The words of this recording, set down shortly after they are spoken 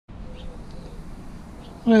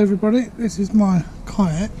Hello everybody, this is my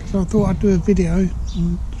kayak, so I thought I'd do a video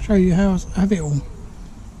and show you how I have it all.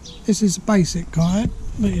 This is a basic kayak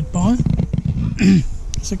that you'd buy.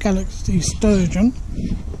 It's a Galaxy Sturgeon.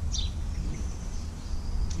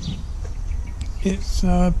 It's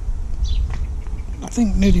I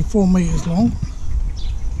think nearly 4 meters long.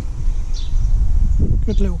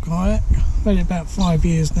 Good little kayak, been about 5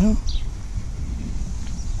 years now.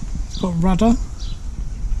 It's got rudder,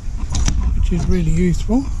 which is really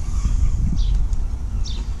useful.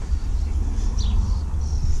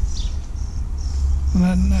 And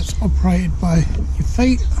then that's operated by your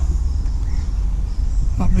feet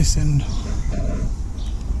up this end.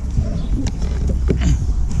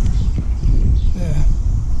 There.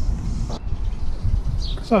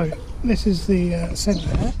 So this is the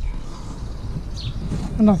centre hatch.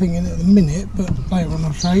 Nothing in it at the minute, but later on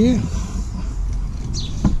I'll show you.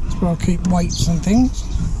 That's where I'll keep weights and things.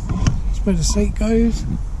 That's where the seat goes.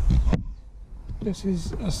 This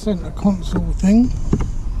is a centre console thing.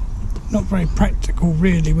 Not very practical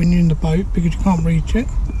really when you're in the boat because you can't reach it.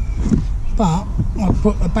 But I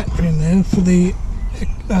put a battery in there for the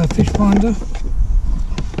fish finder.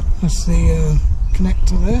 That's the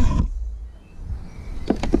connector there.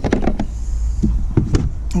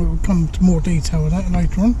 We'll come to more detail with that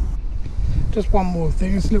later on. Just one more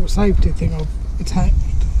thing, it's a little safety thing I've attached.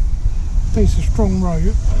 A piece of strong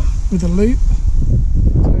rope with a loop.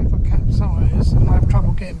 So if I capsize and I have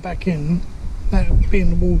trouble getting back in, that'll be in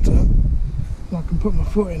the water, and I can put my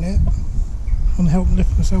foot in it and help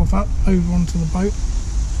lift myself up over onto the boat.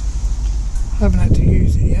 I haven't had to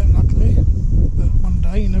use it yet, luckily, but one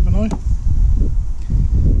day, you never know.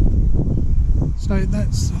 So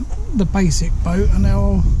that's the basic boat, and now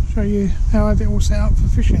I'll show you how I have it all set up for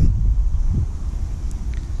fishing.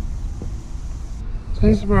 So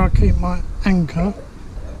this is where I keep my anchor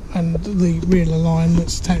and the reeler line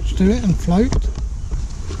that's attached to it and float.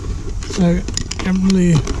 So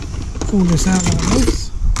generally pull this out like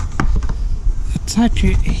this, attach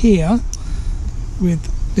it here with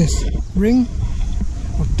this ring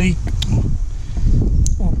or deep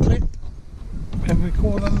or clip, whatever we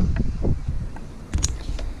call them.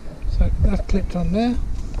 So that's clipped on there,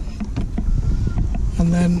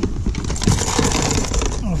 and then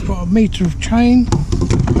I've got a metre of chain.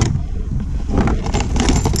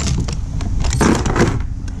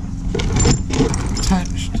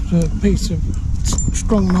 Attached to a piece of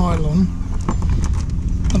strong nylon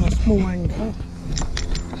and a small anchor.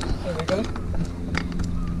 There we go.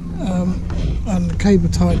 And the cable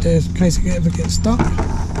tied there in case it ever gets stuck.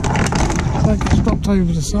 So it gets dropped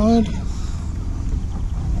over the side.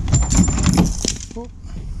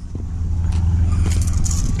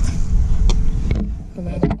 And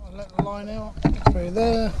then I let the line out through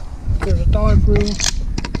there. There's a dive reel.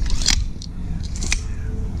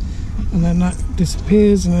 And then that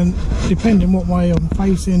disappears, and then depending what way I'm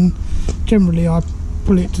facing, generally I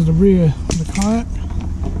pull it to the rear of the kayak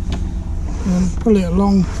and pull it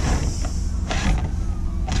along,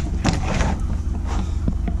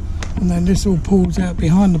 and then this all pulls out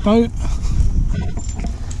behind the boat.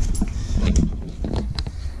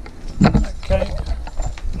 Okay,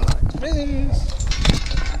 like this.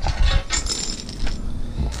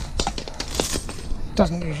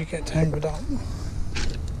 Doesn't usually get tangled up.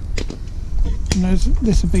 And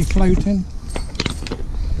this will be floating.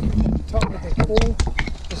 Top of this ball.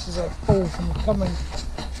 This is a ball from the plumbing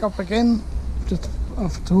shop again, just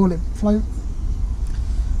off to hold it float.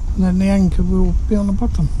 And then the anchor will be on the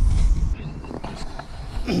bottom.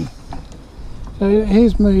 So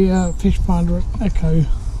here's my fish finder echo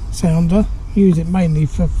sounder. I use it mainly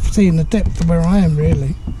for seeing the depth of where I am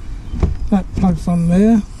really. That plugs on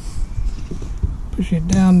there. Push it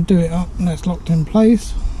down, do it up, and that's locked in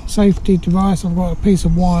place. Safety device, I've got a piece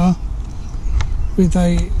of wire with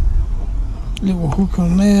a little hook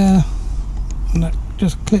on there, and that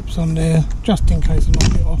just clips on there just in case I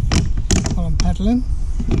knock it off while I'm paddling.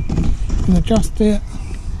 And adjust it,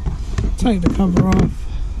 take the cover off,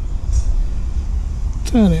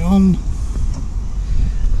 turn it on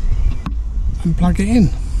and plug it in.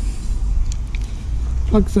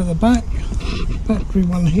 Plugs at the back, battery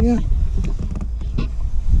one here,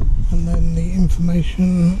 and then the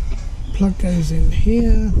information plug goes in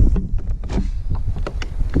here.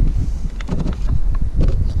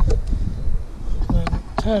 And then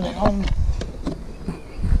turn it on.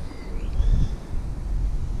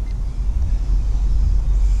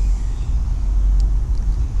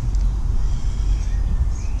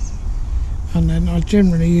 And then I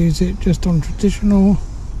generally use it just on traditional.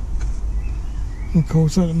 Of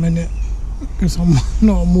course at the minute, because I'm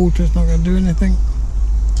not on water, it's not going to do anything.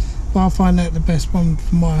 but I'll find out the best one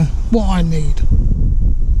for what I need.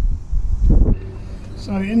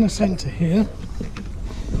 So in the centre here,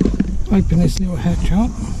 open this little hatch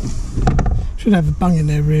up. Should have a bung in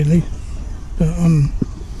there really, but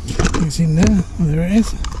it's in there. Oh, there it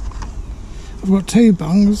is. I've got two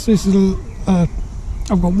bungs. This is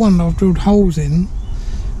I've got one that I've drilled holes in,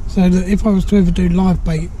 so that if I was to ever do live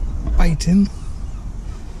baiting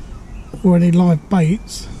or any live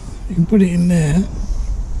baits, you can put it in there,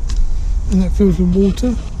 and that fills with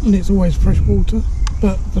water, and it's always fresh water.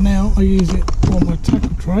 But for now, I use it for my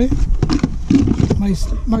tackle tray,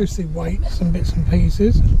 mostly weights and bits and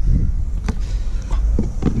pieces.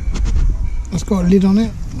 It's got a lid on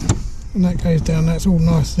it, and that goes down. That's all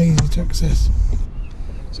nice and easy to access.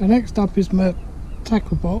 So next up is my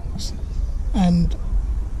tackle box and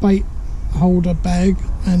bait holder bag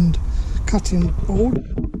and cutting board.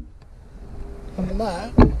 And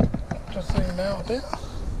that, just zoom out a bit,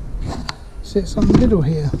 sits on the middle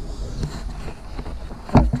here.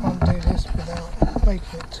 I'll try and do this without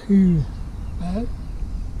making it too bad.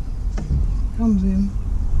 Comes in,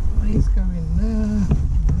 these go in there.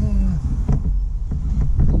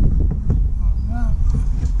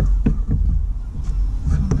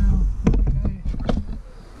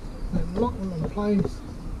 Lock them in place,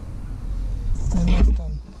 and that's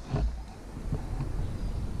done.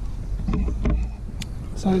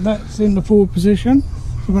 So that's in the forward position.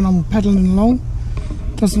 So when I'm pedalling along,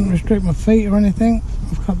 doesn't restrict my feet or anything.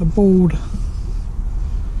 I've cut the board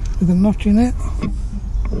with a notch in it.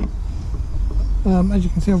 As you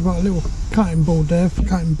can see, I've got a little cutting board there for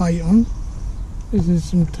cutting bait on. There's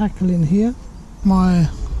some tackle in here. My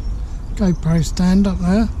GoPro stand up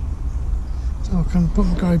there. So I can put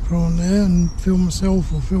my GoPro on there and film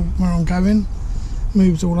myself or film where I'm going.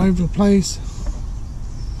 Moves all over the place.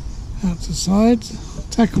 Out to the sides.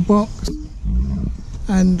 Tackle box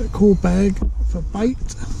and a core bag for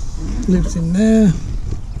bait. Lives in there.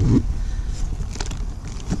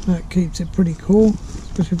 That keeps it pretty cool,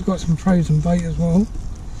 especially if you've got some frozen bait as well.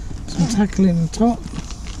 Some tackle in the top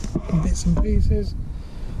and bits and pieces.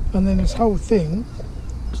 And then this whole thing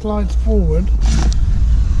slides forward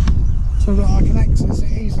so that I can access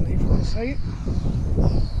it easily from the seat.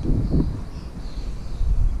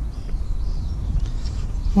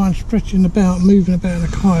 While stretching about, moving about in a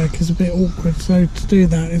kayak is a bit awkward, so to do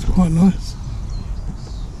that is quite nice.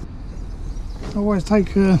 I always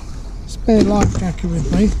take a spare life jacket with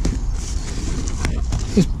me.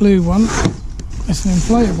 This blue one, it's an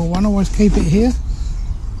inflatable one, I always keep it here.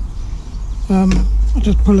 I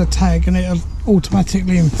just pull a tag and it'll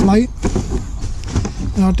automatically inflate.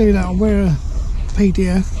 And I'll do that, I'll wear a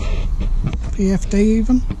PFD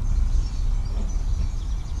even,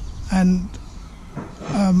 and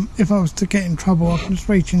if I was to get in trouble I can just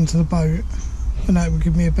reach into the boat and that would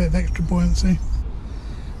give me a bit of extra buoyancy.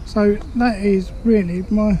 So that is really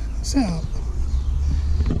my setup.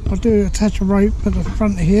 I do attach a rope at the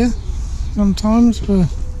front here sometimes for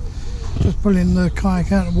just pulling the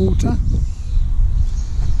kayak out of the water.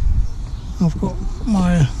 I've got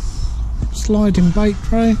my sliding bait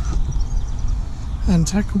tray and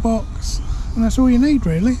tackle box, and that's all you need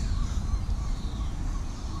really.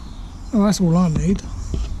 Well, that's all I need.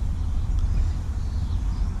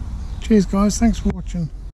 Cheers guys, thanks for watching.